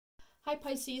Hi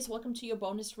Pisces, welcome to your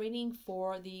bonus reading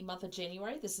for the month of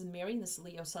January. This is Mary, this is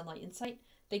Leo Sunlight Insight.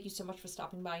 Thank you so much for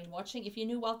stopping by and watching. If you're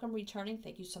new, welcome, returning.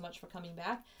 Thank you so much for coming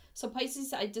back. So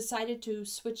Pisces, I decided to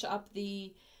switch up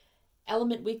the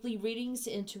element weekly readings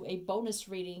into a bonus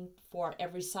reading for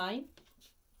every sign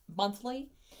monthly.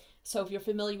 So if you're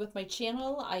familiar with my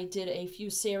channel, I did a few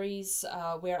series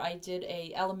where I did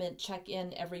a element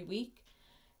check-in every week.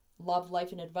 Love,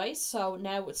 life, and advice. So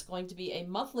now it's going to be a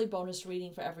monthly bonus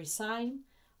reading for every sign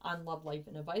on love, life,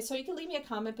 and advice. So you can leave me a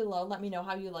comment below. Let me know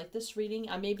how you like this reading.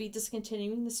 I may be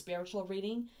discontinuing the spiritual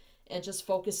reading and just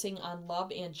focusing on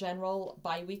love and general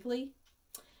bi-weekly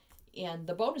and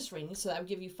the bonus reading. So that would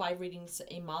give you 5 readings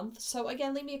a month. So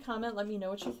again, leave me a comment. Let me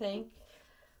know what you think.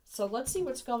 So let's see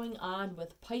what's going on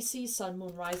with Pisces, Sun,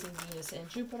 Moon, Rising, Venus, and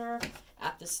Jupiter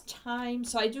at this time.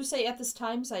 So I do say at this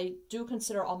time, so I do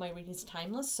consider all my readings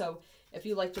timeless. So if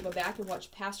you'd like to go back and watch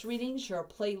past readings, your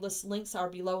playlist links are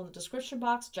below in the description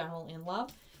box, General and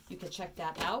Love. You can check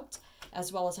that out,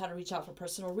 as well as how to reach out for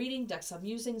personal reading, decks I'm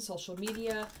using, social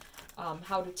media,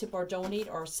 how to tip or donate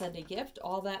or send a gift.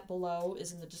 All that below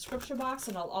is in the description box,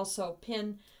 and I'll also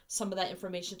pin some of that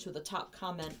information to the top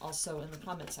comment also in the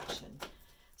comment section.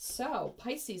 So,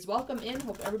 Pisces, welcome in.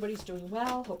 Hope everybody's doing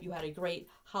well. Hope you had a great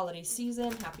holiday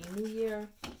season. Happy New Year.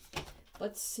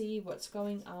 Let's see what's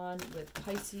going on with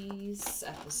Pisces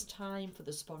at this time for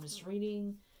this bonus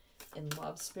reading. In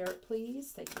love, spirit,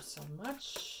 please. Thank you so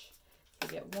much. We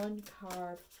get one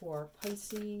card for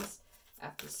Pisces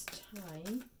at this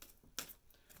time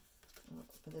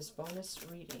for this bonus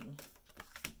reading.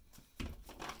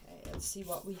 Okay, let's see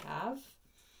what we have.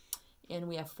 And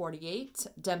we have 48,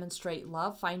 demonstrate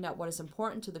love, find out what is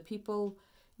important to the people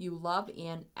you love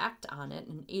and act on it.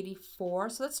 And 84,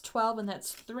 so that's 12 and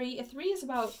that's 3. A 3 is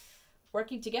about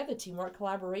working together, teamwork,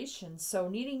 collaboration. So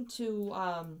needing to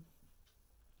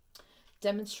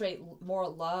demonstrate more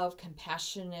love,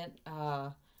 compassionate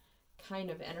kind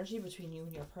of energy between you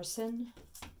and your person.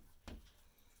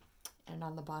 And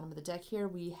on the bottom of the deck here,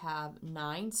 we have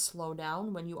 9, slow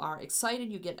down. When you are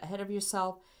excited, you get ahead of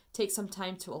yourself. Take some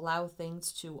time to allow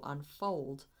things to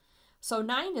unfold. So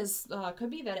 9 is could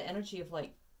be that energy of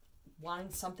like wanting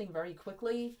something very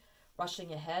quickly,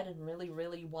 rushing ahead and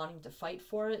really wanting to fight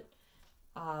for it.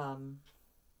 I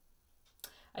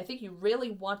think you really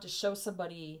want to show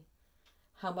somebody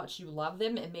how much you love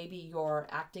them, and maybe you're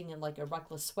acting in like a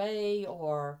reckless way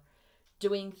or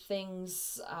doing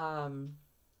things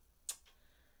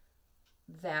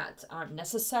that aren't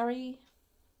necessary.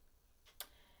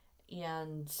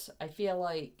 And I feel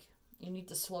like you need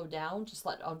to slow down. Just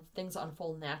let things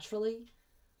unfold naturally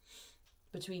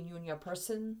between you and your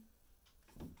person.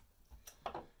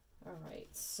 All right,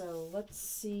 so let's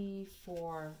see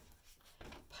for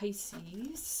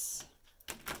Pisces.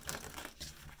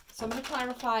 So I'm going to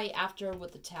clarify after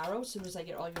with the tarot as soon as I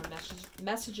get all your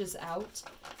messages out.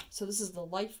 So this is the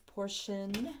life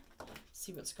portion.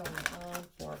 See what's going on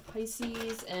for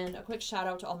Pisces. And a quick shout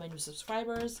out to all my new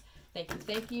subscribers.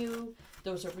 Thank you.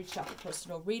 Those who have reached out for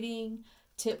personal reading,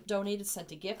 tip, donated,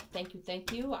 sent a gift. Thank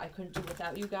you. I couldn't do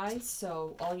without you guys.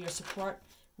 So all your support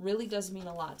really does mean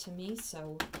a lot to me.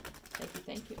 So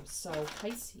thank you. So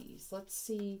Pisces, let's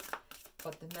see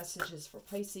what the message is for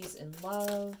Pisces in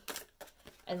love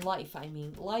and life. I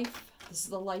mean life. This is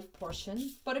the life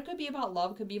portion, but it could be about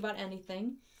love. It could be about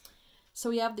anything. So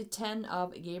we have the 10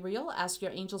 of Gabriel. Ask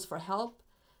your angels for help.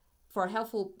 For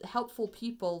helpful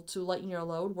people to lighten your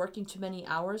load, working too many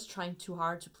hours, trying too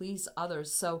hard to please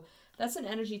others. So that's an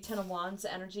energy, 10 of Wands,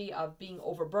 energy of being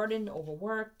overburdened,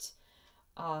 overworked,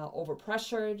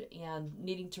 overpressured, and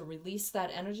needing to release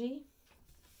that energy.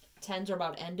 10s are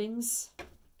about endings,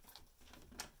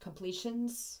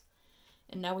 completions.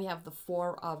 And now we have the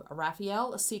 4 of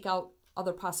Raphael. Seek out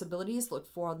other possibilities. Look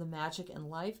for the magic in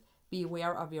life. Be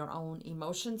aware of your own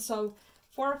emotions. So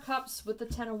 4 of Cups with the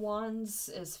 10 of Wands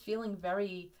is feeling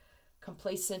very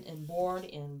complacent and bored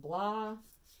and blah.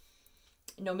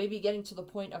 You know, maybe getting to the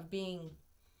point of being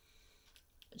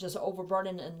just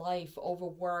overburdened in life,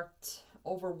 overworked,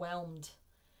 overwhelmed.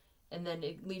 And then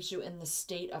it leaves you in the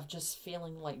state of just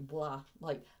feeling like blah.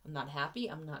 Like, I'm not happy,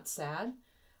 I'm not sad,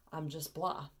 I'm just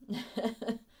blah.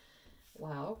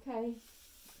 Wow, okay.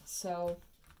 So,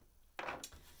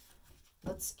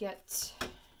 let's get...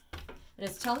 And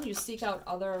it's telling you seek out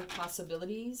other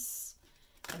possibilities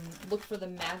and look for the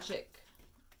magic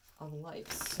of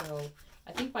life. So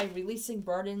I think by releasing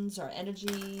burdens or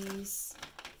energies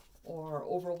or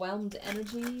overwhelmed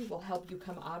energy will help you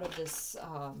come out of this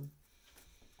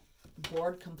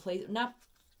bored, complacent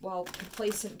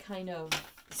kind of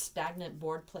stagnant,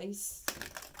 bored place.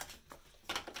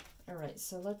 All right,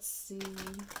 so let's see.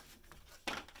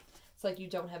 It's like you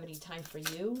don't have any time for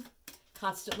you.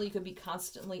 Constantly, you could be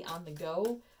constantly on the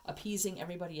go, appeasing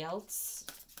everybody else.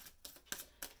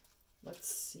 Let's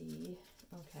see.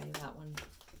 Okay, that one.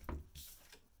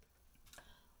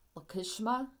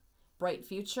 Lakshma, bright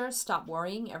future. Stop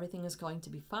worrying. Everything is going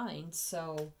to be fine.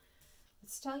 So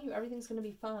let's tell you everything's going to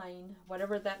be fine,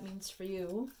 whatever that means for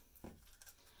you.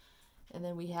 And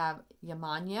then we have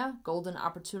Yamanya, golden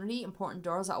opportunity. Important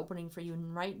doors are opening for you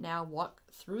right now. Walk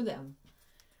through them.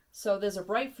 So there's a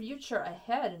bright future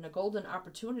ahead and a golden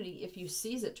opportunity if you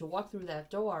seize it to walk through that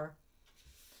door.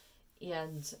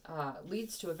 And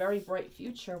leads to a very bright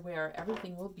future where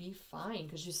everything will be fine.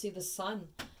 Because you see the sun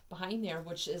behind there,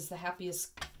 which is the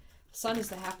happiest. Sun is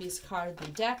the happiest card of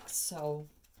the deck. So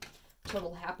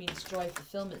total happiness, joy,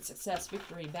 fulfillment, success,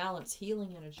 victory, balance,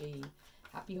 healing energy,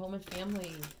 happy home and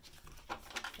family,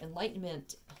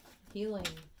 enlightenment, healing.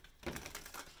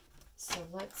 So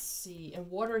let's see. And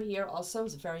water here also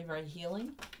is very, very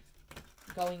healing.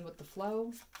 Going with the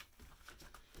flow.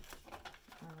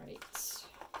 All right.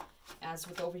 As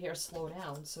with over here, slow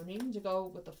down. So needing to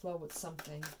go with the flow with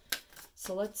something.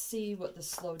 So let's see what the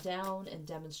slow down and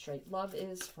demonstrate love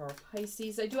is for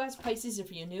Pisces. I do ask Pisces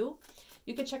if you're new.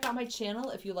 You can check out my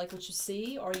channel if you like what you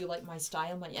see or you like my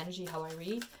style, my energy, how I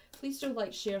read. Please do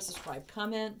like, share, subscribe,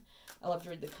 comment. I love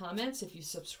to read the comments. If you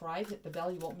subscribe, hit the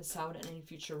bell. You won't miss out on any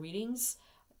future readings.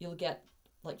 You'll get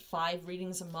like 5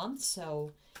 readings a month.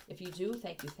 So if you do,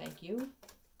 thank you, thank you.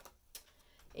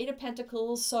 8 of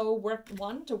Pentacles. So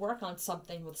wanting to work on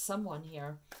something with someone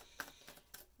here.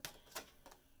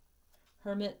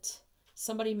 Hermit.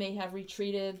 Somebody may have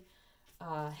retreated,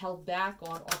 held back,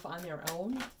 gone off on their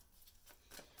own.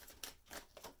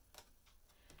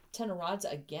 10 of Rods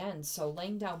again. So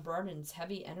laying down burdens,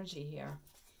 heavy energy here.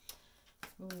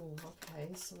 Ooh, okay,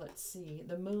 so let's see.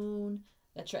 The moon,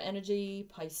 that's your energy,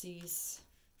 Pisces.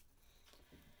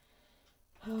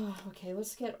 Oh, okay,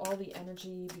 let's get all the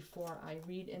energy before I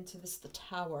read into this. The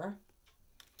Tower.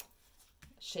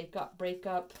 Shake up, break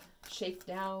up, shake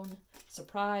down,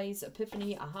 surprise,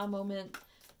 epiphany, aha moment.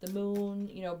 The moon,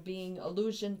 you know, being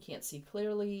illusion, can't see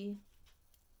clearly.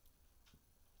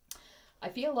 I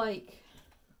feel like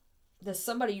there's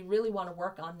somebody you really want to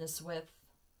work on this with.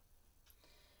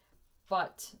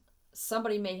 But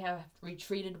somebody may have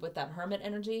retreated with that Hermit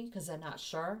energy because they're not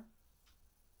sure.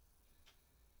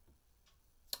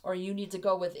 Or you need to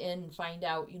go within and find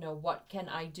out, you know, what can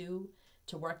I do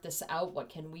to work this out? What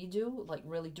can we do? Like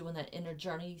really doing that inner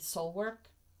journey, soul work.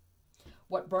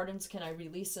 What burdens can I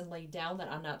release and lay down that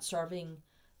I'm not serving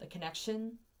the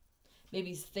connection?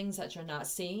 Maybe things that you're not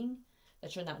seeing,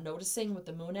 that you're not noticing with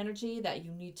the moon energy, that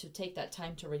you need to take that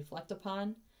time to reflect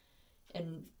upon.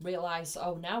 And realize,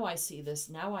 oh, now I see this,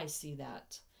 now I see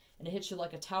that. And it hits you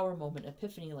like a tower moment,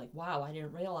 epiphany, like, wow, I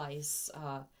didn't realize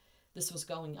this was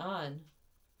going on.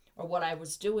 Or what I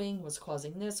was doing was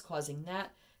causing this, causing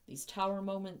that. These tower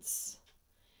moments.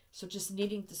 So just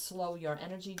needing to slow your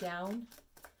energy down.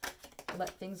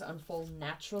 Let things unfold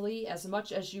naturally. As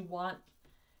much as you want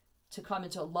to come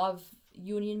into a love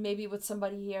union maybe with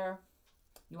somebody here.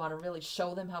 You want to really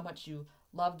show them how much you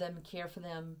love them, care for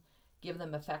them. Give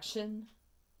them affection.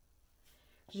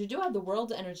 Because you do have the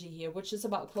World energy here, which is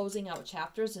about closing out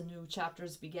chapters and new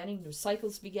chapters beginning, new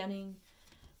cycles beginning,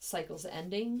 cycles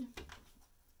ending.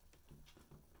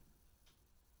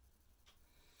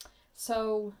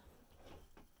 So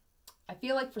I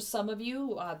feel like for some of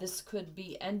you, this could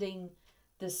be ending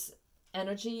this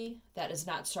energy that is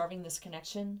not serving this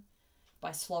connection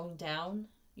by slowing down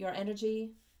your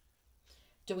energy,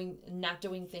 not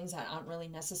doing things that aren't really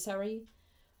necessary.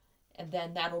 And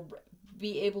then that'll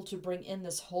be able to bring in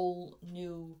this whole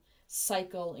new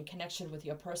cycle and connection with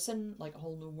your person, like a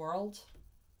whole new world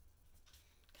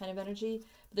kind of energy.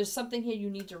 But there's something here you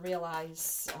need to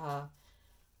realize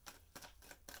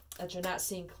that you're not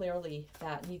seeing clearly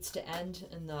that needs to end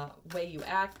in the way you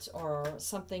act or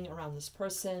something around this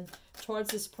person,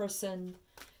 towards this person.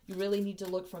 You really need to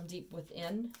look from deep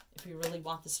within if you really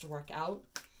want this to work out.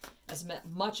 As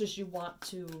much as you want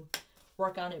to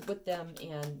work on it with them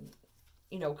and,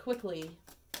 you know, quickly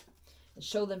and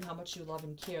show them how much you love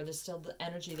and care, there's still the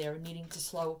energy there needing to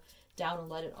slow down and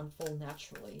let it unfold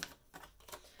naturally.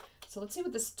 So let's see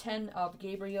what this 10 of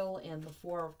Gabriel and the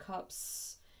 4 of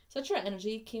Cups. So that's your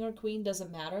energy. King or Queen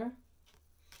doesn't matter.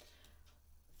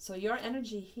 So your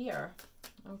energy here.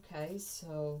 Okay,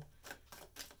 so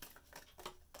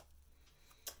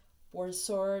 4 of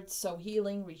Swords. So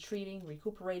healing, retreating,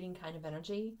 recuperating kind of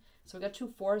energy. So we got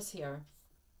 2 4s here.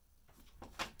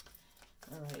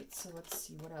 All right, so let's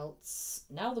see what else.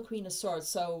 Now the Queen of Swords.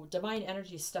 So divine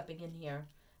energy stepping in here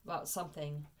about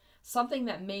something. something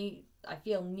that I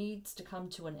feel needs to come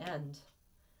to an end.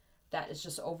 That is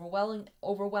just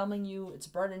overwhelming you. It's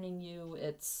burdening you.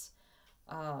 It's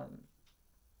not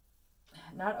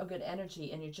a good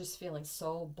energy, and you're just feeling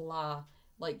so blah.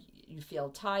 Like you feel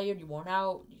tired, you're worn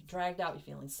out, you're dragged out, you're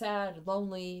feeling sad,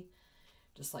 lonely,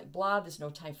 just like blah. There's no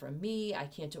time for me. I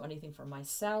can't do anything for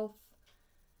myself.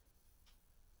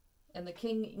 And the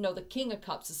king, the King of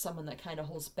Cups is someone that kind of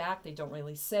holds back. They don't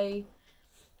really say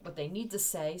what they need to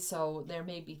say. So there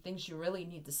may be things you really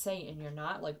need to say and you're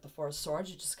not. Like the Four of Swords,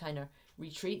 you just kind of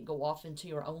retreat and go off into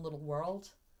your own little world.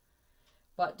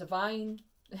 But Divine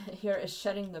here is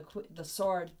shedding the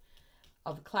sword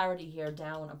of clarity here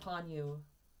down upon you.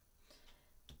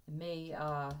 It may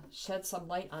shed some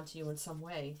light onto you in some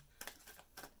way.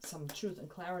 Some truth and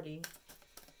clarity.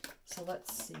 So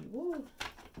let's see. Woo.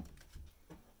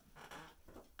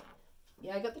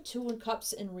 Yeah, I got the Two of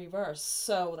Cups in reverse,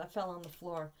 so that fell on the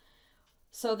floor.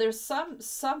 So there's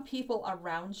some people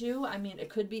around you. I mean, it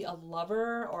could be a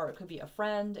lover, or it could be a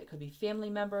friend, it could be family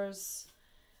members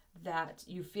that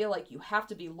you feel like you have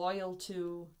to be loyal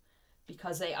to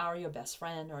because they are your best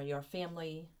friend or your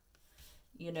family,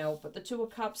 But the Two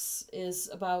of Cups is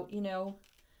about, they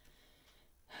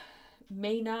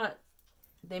may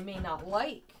not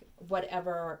like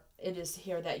whatever it is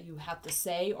here that you have to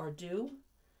say or do.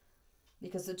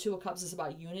 Because the Two of Cups is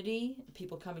about unity,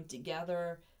 people coming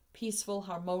together, peaceful,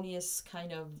 harmonious,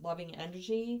 kind of loving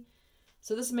energy.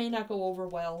 So this may not go over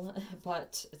well,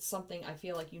 but it's something I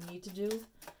feel like you need to do.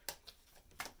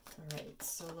 All right,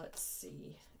 so let's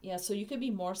see. Yeah, so you could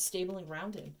be more stable and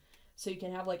grounded. So you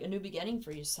can have like a new beginning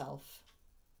for yourself.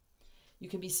 You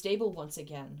can be stable once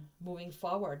again, moving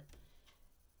forward.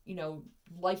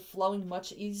 Life flowing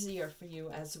much easier for you,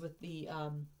 as with the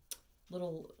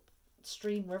little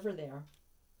stream river there,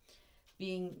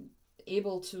 being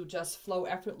able to just flow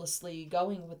effortlessly,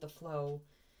 going with the flow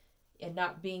and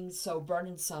not being so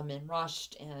burdensome and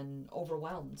rushed and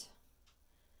overwhelmed,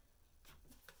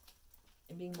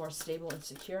 and being more stable and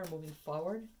secure moving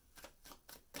forward.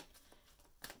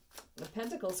 The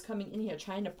Pentacles coming in here,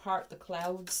 trying to part the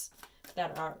clouds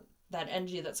that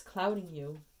energy that's clouding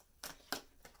you,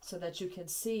 so that you can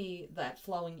see that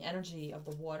flowing energy of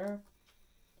the water.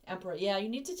 Emperor, yeah, you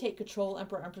need to take control.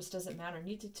 Emperor, Empress, doesn't matter. You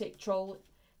need to take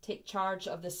charge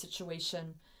of this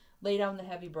situation. Lay down the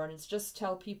heavy burdens. Just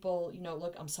tell people,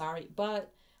 look, I'm sorry,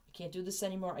 but I can't do this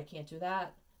anymore. I can't do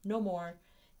that. No more.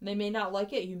 And they may not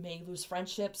like it. You may lose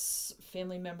friendships,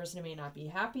 family members, and they may not be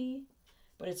happy.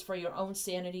 But it's for your own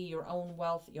sanity, your own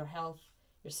wealth, your health,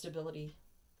 your stability.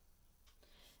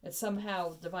 And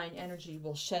somehow divine energy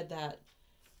will shed that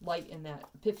light and that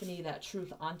epiphany, that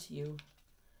truth onto you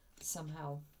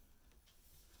somehow.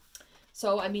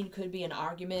 So, I mean, it could be an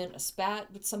argument, a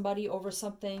spat with somebody over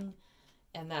something,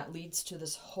 and that leads to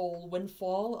this whole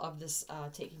windfall of this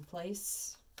taking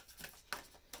place.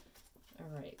 All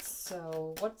right,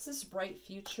 so what's this bright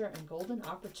future and golden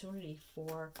opportunity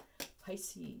for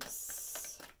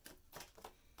Pisces?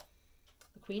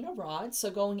 The Queen of Rods,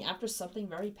 so going after something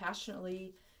very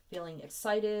passionately, feeling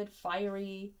excited,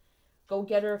 fiery,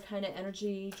 go-getter kind of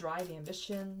energy, drive,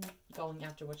 ambition, going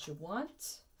after what you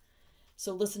want.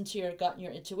 So listen to your gut and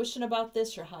your intuition about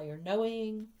this, your higher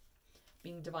knowing,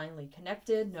 being divinely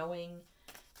connected, knowing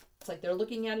it's like they're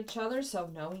looking at each other, so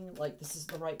knowing like this is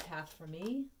the right path for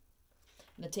me.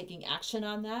 And then taking action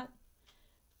on that.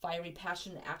 Fiery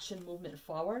passion, action, movement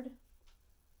forward.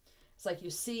 It's like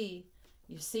you see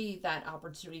that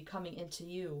opportunity coming into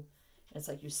you. And it's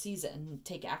like you seize it and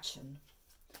take action.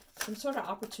 Some sort of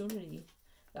opportunity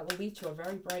that will lead to a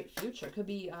very bright future. It could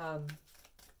be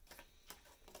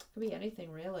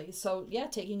anything really. So yeah,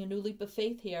 taking a new leap of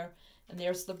faith here, and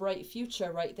there's the bright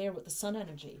future right there with the sun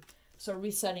energy. So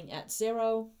resetting at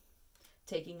 0,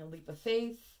 taking a leap of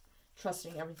faith,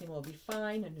 trusting everything will be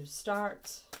fine, a new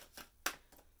start.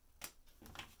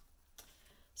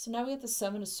 So now we have the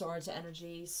Seven of Swords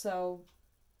energy. So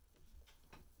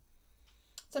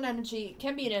it's an energy, it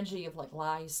can be an energy of like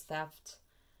lies, theft,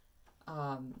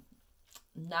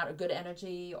 not a good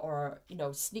energy, or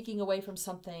sneaking away from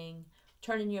something,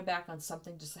 turning your back on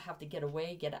something just to have to get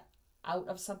away, get out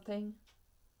of something.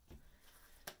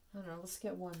 I don't know, let's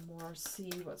get one more,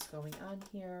 see what's going on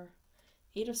here.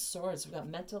 8 of Swords, we've got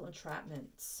mental entrapment.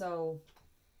 So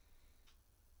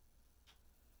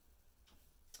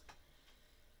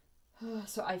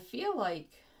I feel like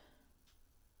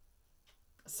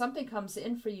something comes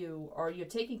in for you, or you're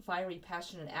taking fiery,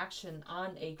 passionate action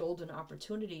on a golden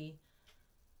opportunity,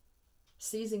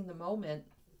 seizing the moment,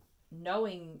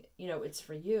 knowing, it's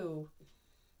for you,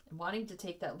 and wanting to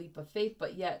take that leap of faith,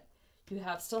 but yet You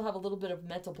still have a little bit of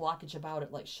mental blockage about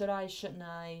it. Like, should I, shouldn't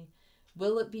I?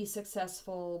 Will it be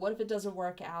successful? What if it doesn't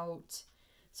work out?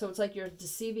 So it's like you're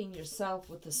deceiving yourself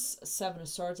with this Seven of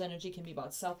Swords energy. Can be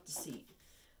about self-deceit.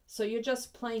 So you're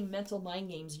just playing mental mind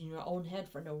games in your own head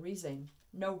for no reason.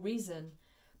 No reason,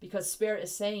 because Spirit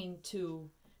is saying to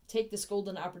take this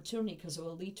golden opportunity because it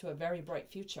will lead to a very bright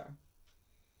future.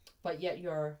 But yet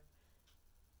you're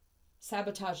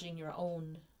sabotaging your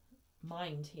own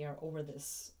mind here over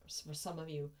this for some of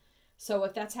you. So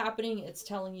if that's happening, it's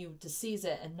telling you to seize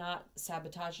it and not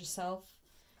sabotage yourself,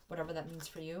 whatever that means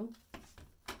for you.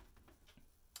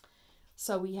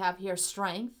 So we have here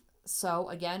strength. So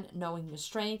again, knowing your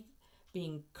strength,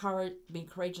 being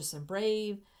courageous and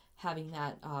brave, having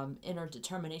that inner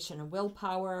determination and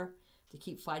willpower to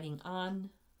keep fighting on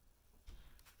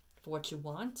for what you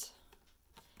want,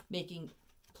 making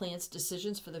plans,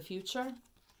 decisions for the future.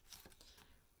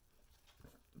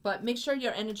 But make sure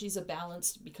your energies are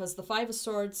balanced, because the Five of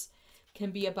Swords can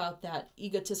be about that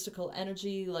egotistical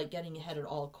energy, like getting ahead at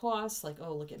all costs, like,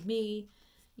 oh, look at me,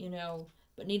 you know,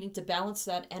 but needing to balance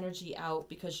that energy out,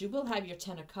 because you will have your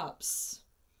Ten of Cups.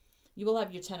 You will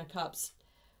have your Ten of Cups,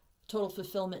 total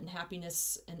fulfillment and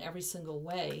happiness in every single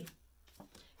way.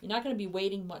 You're not going to be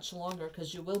waiting much longer,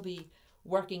 because you will be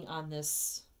working on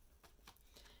this.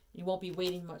 You won't be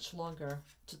waiting much longer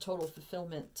to total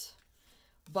fulfillment.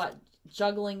 But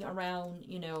juggling around,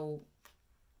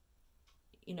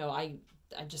 I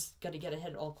just got to get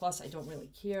ahead at all costs. I don't really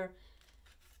care.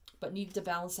 But need to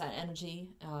balance that energy,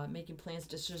 making plans,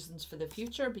 decisions for the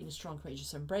future, being strong,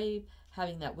 courageous, and brave,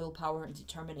 having that willpower and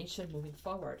determination moving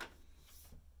forward.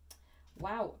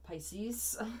 Wow,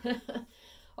 Pisces.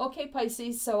 Okay,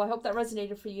 Pisces, so I hope that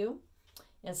resonated for you.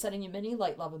 And sending you many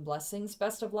light, love, and blessings.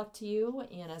 Best of luck to you.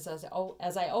 And as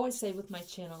I always say with my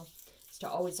channel, is to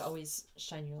always, always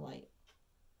shine your light.